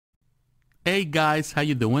Hey guys, how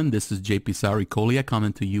you doing? This is JP Sarikolia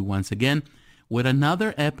coming to you once again with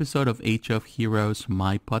another episode of Age of Heroes,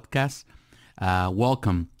 my podcast.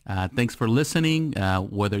 Welcome. Thanks for listening.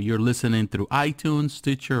 Whether you're listening through iTunes,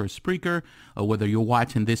 Stitcher, or Spreaker, or whether you're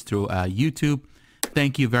watching this through YouTube,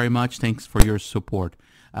 thank you very much. Thanks for your support.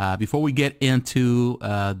 Before we get into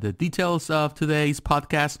the details of today's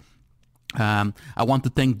podcast, I want to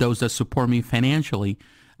thank those that support me financially.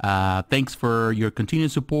 Thanks for your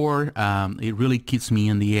continued support. It really keeps me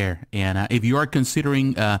in the air. And if you are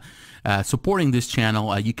considering supporting this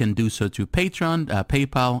channel, you can do so through Patreon,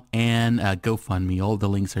 PayPal, and GoFundMe. All the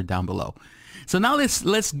links are down below. So now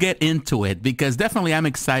let's get into it, because definitely I'm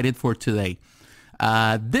excited for today.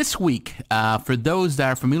 This week, for those that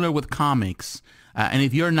are familiar with comics, and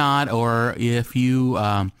if you're not, or if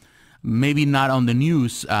you maybe not on the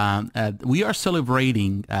news, we are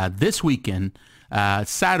celebrating this weekend,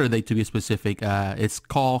 Saturday to be specific. It's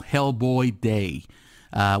called Hellboy Day,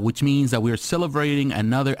 which means that we are celebrating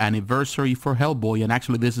another anniversary for Hellboy. And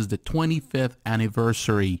actually, this is the 25th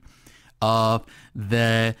anniversary of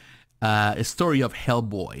the story of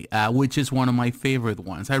Hellboy, which is one of my favorite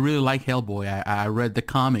ones. I really like Hellboy. I read the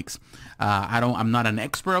comics. I'm not an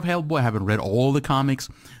expert of Hellboy. I haven't read all the comics,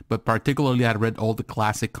 but particularly I read all the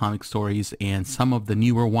classic comic stories and some of the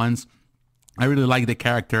newer ones. I really like the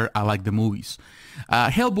character. I like the movies.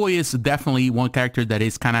 Hellboy is definitely one character that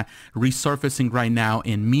is kind of resurfacing right now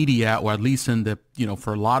in media, or at least in the,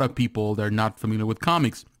 for a lot of people that are not familiar with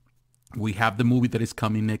comics. We have the movie that is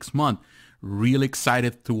coming next month. Really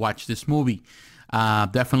excited to watch this movie.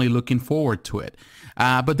 Definitely looking forward to it.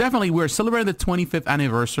 But definitely we're celebrating the 25th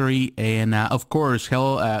anniversary. And of course,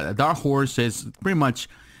 Dark Horse is pretty much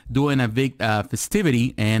doing a big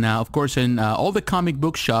festivity, and of course in all the comic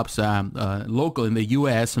book shops local in the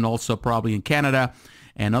US and also probably in Canada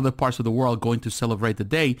and other parts of the world going to celebrate the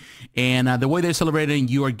day. And the way they're celebrating,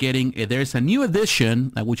 you are getting, there's a new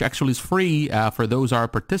edition which actually is free for those are a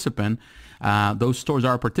participant. Those stores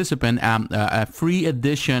are a participant, a free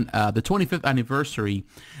edition, the 25th anniversary,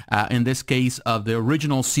 in this case, of the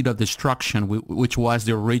original Seed of Destruction, which was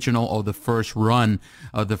the original of the first run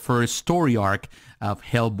of the first story arc of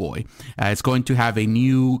Hellboy. It's going to have a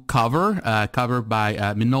new cover by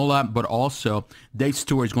Mignola, but also Dave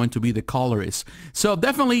Stewart is going to be the colorist. So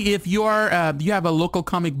definitely, if you are you have a local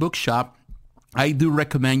comic book shop, I do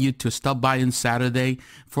recommend you to stop by on Saturday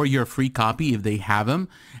for your free copy if they have them,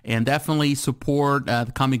 and definitely support the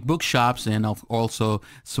comic book shops, and also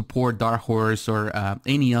support Dark Horse or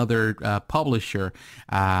any other publisher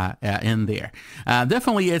in there.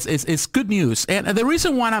 Definitely, it's good news. And the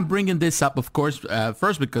reason why I'm bringing this up, of course,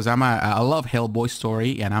 first because I love Hellboy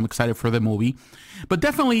story and I'm excited for the movie. But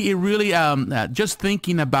definitely, it really, just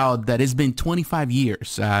thinking about that, it's been 25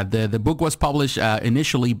 years. The book was published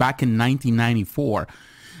initially back in 1994.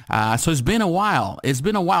 So it's been a while.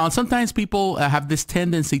 And sometimes people have this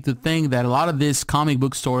tendency to think that a lot of these comic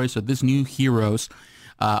book stories or these new heroes,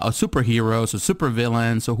 or superheroes or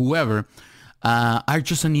supervillains or whoever, are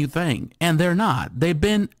just a new thing. And they're not. They've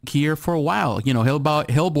been here for a while.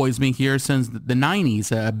 Hellboy's been here since the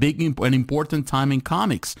 90s, an important time in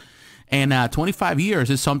comics. And 25 years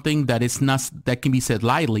is something that is not, that can be said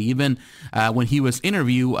lightly. Even when he was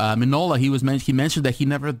interviewed, Mignola, he mentioned that he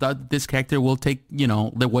never thought this character will take,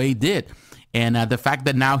 the way it did. And the fact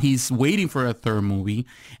that now he's waiting for a third movie,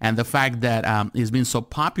 and the fact that it's been so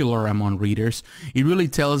popular among readers, it really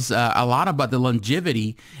tells a lot about the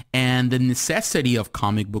longevity and the necessity of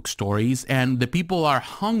comic book stories. And the people are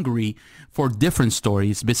hungry for different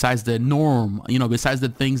stories besides the norm, besides the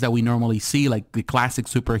things that we normally see, like the classic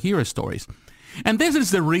superhero stories. And this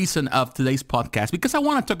is the reason of today's podcast, because I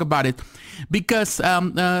want to talk about it, because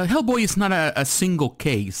Hellboy is not a single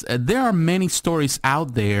case. There are many stories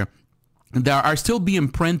out there that are still being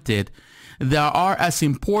printed that are as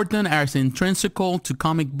important, as intrinsical to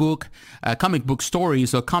comic book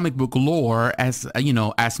stories or comic book lore as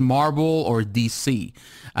as Marvel or DC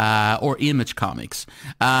or Image Comics.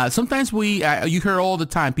 Sometimes you hear all the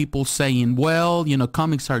time people saying, well,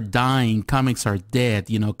 comics are dying, comics are dead,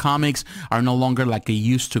 comics are no longer like they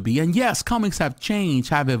used to be. And yes, comics have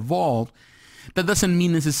changed, have evolved. That doesn't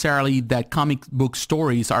mean necessarily that comic book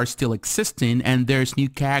stories are still existing and there's new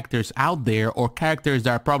characters out there, or characters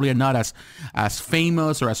that are probably not as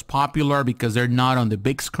famous or as popular because they're not on the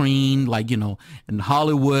big screen, like, in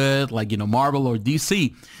Hollywood, like, Marvel or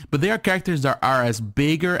DC. But there are characters that are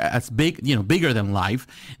bigger than life,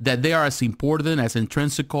 that they are as important, as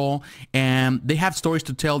intrinsical, and they have stories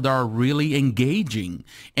to tell that are really engaging.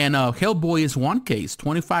 And Hellboy is one case.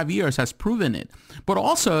 25 years has proven it. But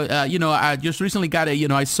also, just recently got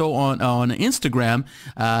I saw on Instagram,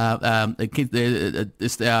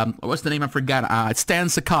 what's the name? I forgot. Stan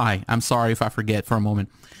Sakai. I'm sorry if I forget for a moment.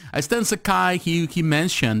 Stan Sakai, he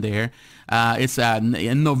mentioned there, it's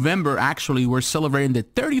in November, actually, we're celebrating the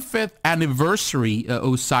 35th anniversary of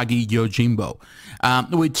Usagi Yojimbo,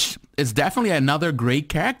 which is definitely another great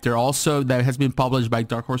character also that has been published by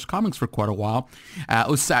Dark Horse Comics for quite a while.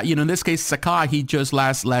 In this case, Sakai, he just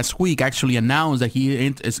last week actually announced that he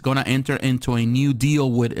is going to enter into a new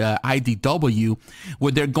deal with IDW,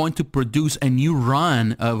 where they're going to produce a new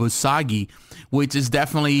run of Usagi, which is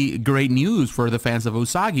definitely great news for the fans of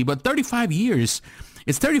Usagi. But 35 years...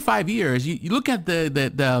 It's 35 years. You look at the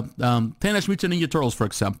Teenage Mutant Ninja Turtles, for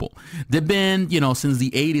example. They've been, since the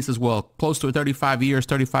 80s as well, close to 35 years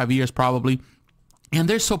probably. And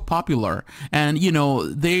they're so popular, and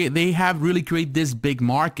they have really created this big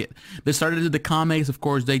market. They started with the comics, of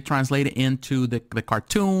course. They translated into the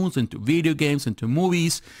cartoons, into video games, into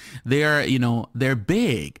movies. They're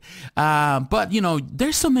big, but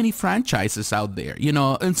there's so many franchises out there,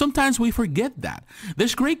 and sometimes we forget that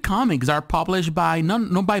there's great comics that are published by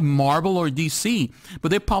not by Marvel or DC,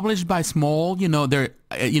 but they're published by small. They're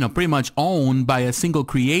pretty much owned by a single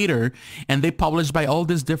creator, and they published by all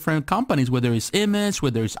these different companies, whether it's Image,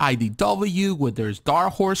 whether it's IDW, whether it's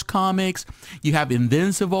Dark Horse Comics. You have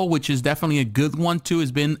Invincible, which is definitely a good one too.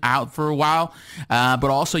 It's been out for a while, but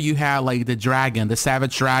also you have like the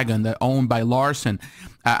Savage Dragon, that owned by Larson.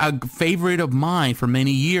 A favorite of mine for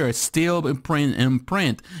many years, still in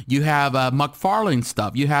print. You have McFarlane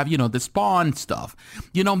stuff. You have, the Spawn stuff.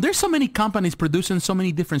 There's so many companies producing so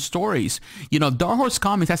many different stories. Dark Horse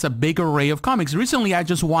Comics has a big array of comics. Recently, I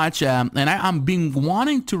just watched, and I'm been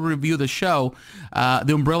wanting to review the show,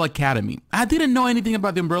 The Umbrella Academy. I didn't know anything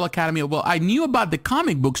about The Umbrella Academy. Well, I knew about the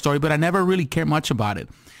comic book story, but I never really cared much about it,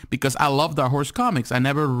 because I love Dark Horse Comics. I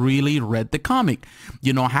never really read the comic.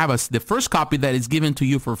 I have the first copy that is given to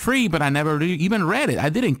you for free, but I never really even read it. I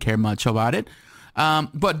didn't care much about it.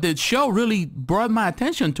 But the show really brought my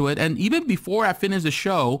attention to it. And even before I finished the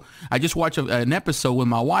show, I just watched an episode with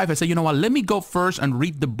my wife. I said, you know what, let me go first and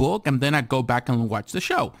read the book, and then I go back and watch the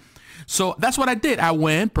show. So that's what I did. I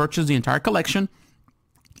went, purchased the entire collection,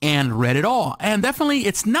 and read it all. And definitely,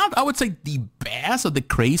 it's not, I would say, the best or the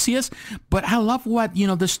craziest, but I love what,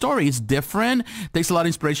 the story is different. Takes a lot of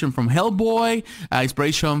inspiration from Hellboy,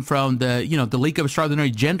 inspiration from the League of Extraordinary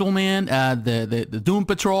Gentlemen, the Doom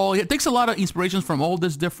Patrol. It takes a lot of inspirations from all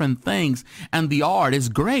these different things, and the art is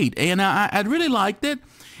great. And I really liked it.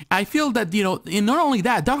 I feel that, and not only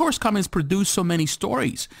that, Dark Horse Comics produce so many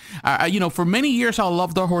stories. For many years, I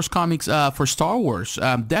love Dark Horse Comics for Star Wars.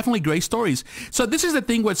 Definitely great stories. So this is the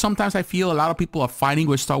thing where sometimes I feel a lot of people are fighting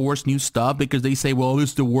with Star Wars new stuff, because they say, well,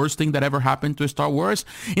 it's the worst thing that ever happened to Star Wars.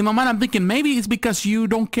 In my mind, I'm thinking maybe it's because you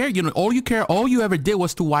don't care. All you ever did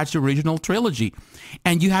was to watch the original trilogy,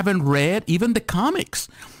 and you haven't read even the comics.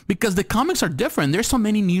 Because the comics are different. There's so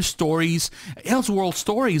many new stories, Elseworld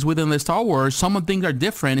stories within the Star Wars. Some of things are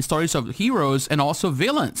different, stories of heroes and also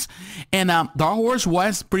villains. And Dark Horse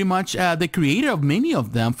was pretty much the creator of many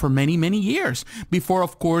of them for many, many years. Before,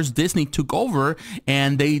 of course, Disney took over,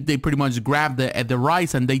 and they pretty much grabbed the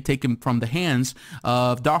rights, and they take them from the hands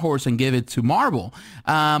of Dark Horse and gave it to Marvel.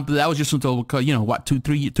 But that was just until,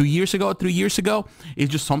 2 years ago, 3 years ago.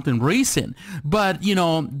 It's just something recent. But,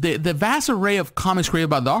 the vast array of comics created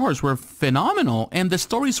by Dark Horse were phenomenal, and the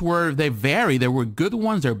stories they vary. There were good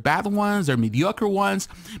ones, there were bad ones, there were mediocre ones,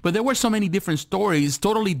 but there were so many different stories,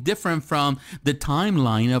 totally different from the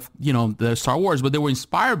timeline of the Star Wars, but they were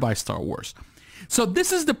inspired by Star Wars. So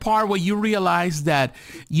this is the part where you realize that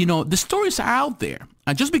the stories are out there,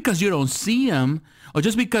 and just because you don't see them, or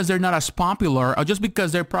just because they're not as popular, or just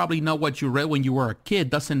because they're probably not what you read when you were a kid,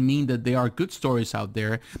 doesn't mean that there are good stories out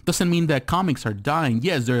there. Doesn't mean that comics are dying.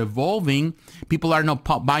 Yes, they're evolving. People are not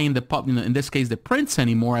buying in this case, the prints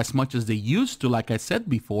anymore as much as they used to, like I said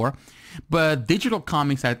before. But digital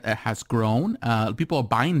comics has grown. People are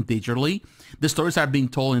buying digitally. The stories are being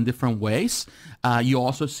told in different ways. You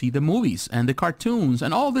also see the movies and the cartoons,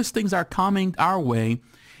 and all these things are coming our way.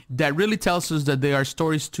 That really tells us that there are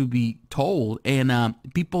stories to be told, and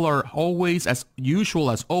people are always, as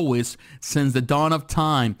usual as always, since the dawn of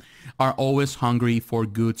time, are always hungry for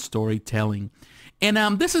good storytelling.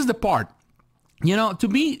 And this is the part. To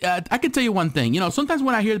me, I can tell you one thing. Sometimes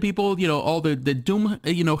when I hear people, all the doom,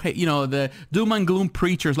 the doom and gloom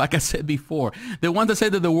preachers, like I said before, the ones that say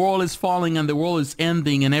that the world is falling and the world is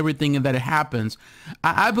ending and everything and that it happens,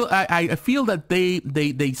 I feel that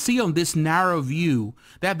they see on this narrow view.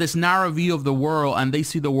 They have this narrow view of the world, and they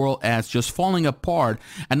see the world as just falling apart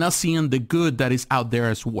and not seeing the good that is out there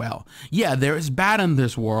as well. Yeah, there is bad in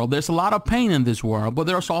this world. There's a lot of pain in this world, but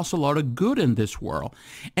there's also a lot of good in this world,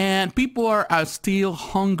 and people are still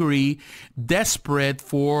hungry, desperate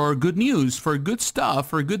for good news, for good stuff,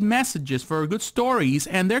 for good messages, for good stories.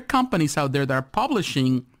 And there are companies out there that are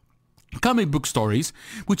publishing comic book stories,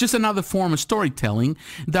 which is another form of storytelling,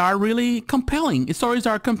 that are really compelling. Stories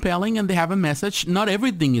are compelling and they have a message. Not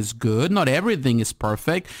everything is good. Not everything is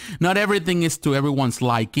perfect. Not everything is to everyone's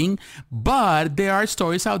liking. But there are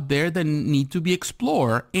stories out there that need to be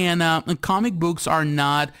explored. And comic books are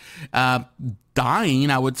not dying,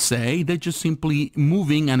 I would say. They're just simply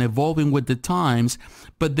moving and evolving with the times.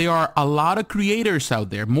 But there are a lot of creators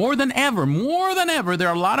out there, more than ever, there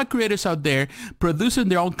are a lot of creators out there producing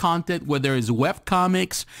their own content, whether it's web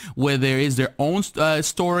comics, whether it's their own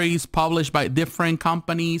stories published by different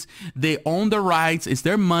companies. They own the rights. It's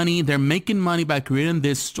their money. They're making money by creating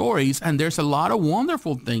these stories. And there's a lot of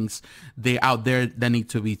wonderful things out there that need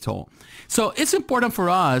to be told. So it's important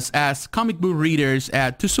for us as comic book readers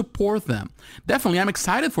to support them. Definitely, I'm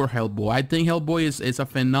excited for Hellboy. I think Hellboy is a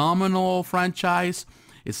phenomenal franchise.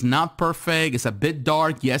 It's not perfect. It's a bit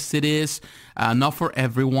dark. Yes, it is. Not for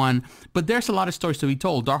everyone. But there's a lot of stories to be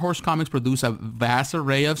told. Dark Horse Comics produce a vast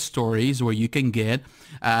array of stories where you can get.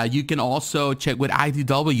 You can also check with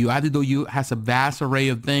IDW. IDW has a vast array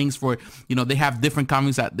of things for, they have different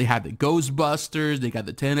comics. That they have the Ghostbusters. They got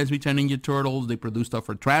the Teenage Mutant Ninja Turtles. They produce stuff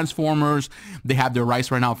for Transformers. They have their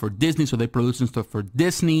rights right now for Disney, so they produce stuff for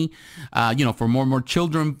Disney, for more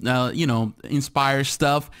children, inspired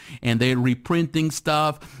stuff. And they're reprinting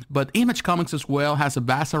stuff. But Image Comics as well has a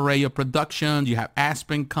vast array of productions. You have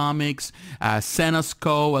Aspen Comics,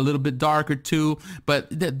 Cenosco, a little bit darker too. But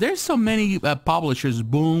there's so many publishers,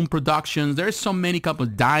 Boom Productions. There's so many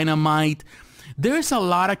companies, Dynamite. There's a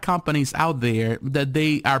lot of companies out there that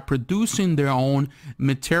they are producing their own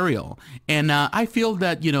material. And I feel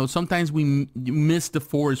that, sometimes we miss the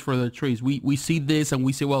forest for the trees. We see this and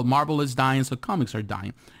we say, well, Marvel is dying, so comics are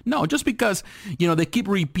dying. No, just because, they keep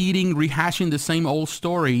rehashing the same old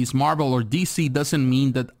stories, Marvel or DC, doesn't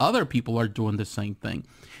mean that other people are doing the same thing.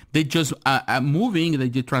 They just moving, they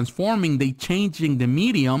just transforming, they changing the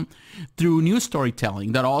medium through new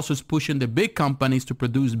storytelling that also is pushing the big companies to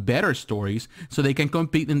produce better stories so they can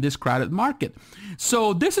compete in this crowded market.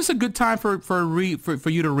 So this is a good time for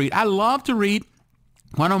you to read. I love to read.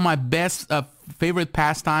 One of my best favorite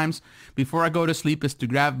pastimes before I go to sleep is to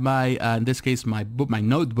grab my, in this case, my book, my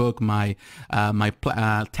notebook, my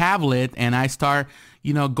tablet, and I start,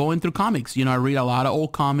 going through comics. I read a lot of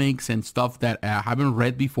old comics and stuff that I haven't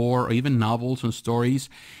read before, or even novels and stories.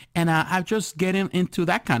 And I'm just getting into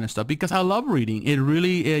that kind of stuff because I love reading. It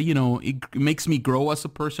really, it makes me grow as a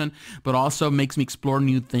person, but also makes me explore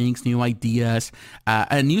new things, new ideas,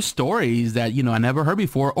 and new stories that, I never heard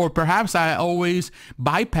before, or perhaps I always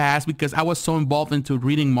bypassed because I was so involved into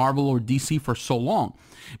reading Marvel or DC for so long.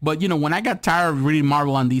 But, when I got tired of reading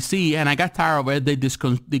Marvel and DC, and I got tired of it, they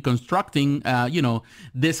deconstructing,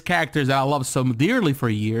 these characters that I love so dearly for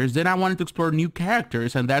years, then I wanted to explore new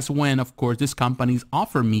characters. And that's when, of course, these companies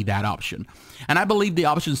offer me that option. And I believe the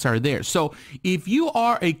options are there. So if you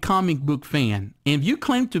are a comic book fan, if you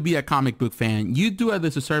claim to be a comic book fan, you do a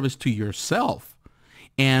disservice to yourself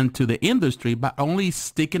and to the industry by only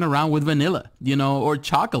sticking around with vanilla, or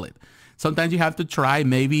chocolate. Sometimes you have to try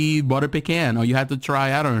maybe butter pecan, or you have to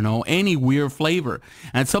try, I don't know, any weird flavor.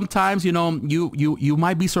 And sometimes, you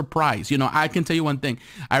might be surprised. I can tell you one thing.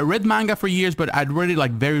 I read manga for years, but I'd read it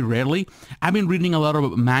like very rarely. I've been reading a lot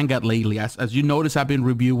of manga lately. As you notice, I've been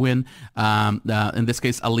reviewing, in this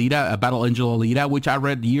case, Alita, Battle Angel Alita, which I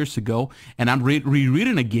read years ago. And I'm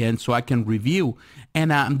rereading again so I can review.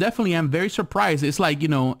 And I'm very surprised. It's like,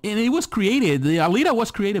 and it was created, the Alita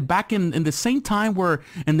was created back in the same time where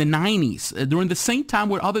in the 90s, during the same time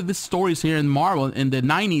where other these stories here in Marvel in the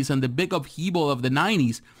 90s and the big upheaval of the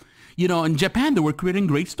 90s, in Japan, they were creating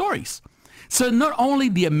great stories. So not only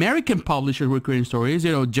the American publishers were creating stories,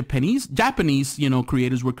 Japanese,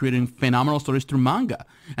 creators were creating phenomenal stories through manga,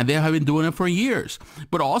 and they have been doing it for years.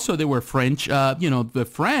 But also there were French, the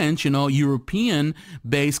French,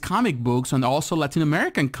 European-based comic books, and also Latin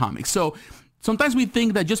American comics. So sometimes we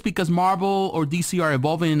think that just because Marvel or DC are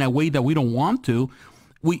evolving in a way that we don't want to,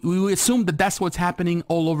 we assume that that's what's happening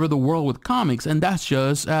all over the world with comics, and that's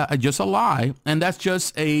just a lie, and that's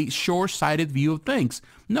just a short-sighted view of things.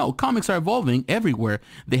 No, comics are evolving everywhere.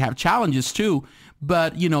 They have challenges too,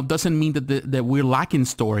 but doesn't mean that we're lacking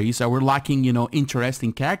stories or we're lacking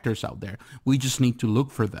interesting characters out there. We just need to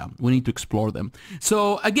look for them. We need to explore them.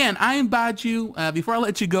 So again, I invite you before I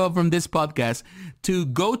let you go from this podcast to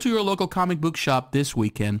go to your local comic book shop this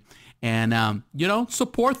weekend and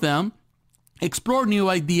support them. Explore new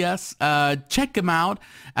ideas, check them out.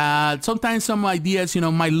 Sometimes some ideas,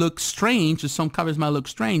 might look strange, some covers might look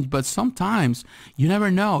strange, but sometimes you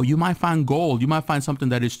never know. You might find gold. You might find something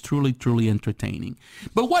that is truly, truly entertaining.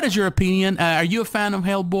 But what is your opinion? Are you a fan of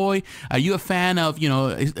Hellboy? Are you a fan of,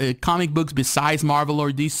 comic books besides Marvel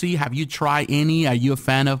or DC? Have you tried any? Are you a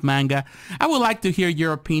fan of manga? I would like to hear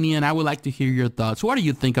your opinion. I would like to hear your thoughts. What do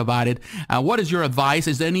you think about it? What is your advice?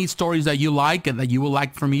 Is there any stories that you like and that you would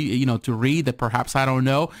like for me, to read? Perhaps I don't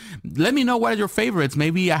know. Let me know what are your favorites.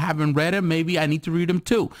 Maybe I haven't read them. Maybe I need to read them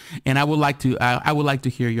too. And I would like to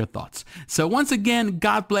hear your thoughts. So once again,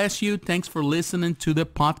 God bless you. Thanks for listening to the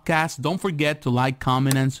podcast. Don't forget to like,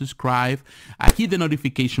 comment, and subscribe. Hit the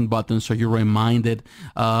notification button so you're reminded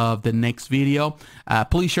of the next video.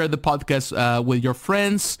 Please share the podcast with your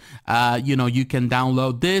friends. You can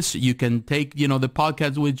download this. You can take the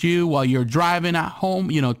podcast with you while you're driving at home,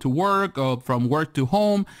 to work or from work to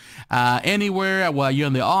home. Anywhere while you're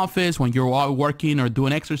in the office, when you're working or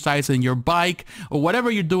doing exercise in your bike or whatever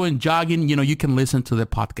you're doing, jogging, you can listen to the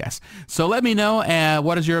podcast. So let me know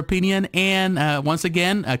what is your opinion. And once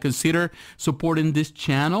again, consider supporting this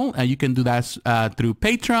channel. You can do that through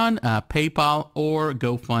Patreon, PayPal, or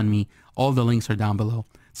GoFundMe. All the links are down below.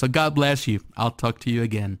 So God bless you. I'll talk to you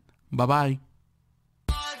again. Bye-bye.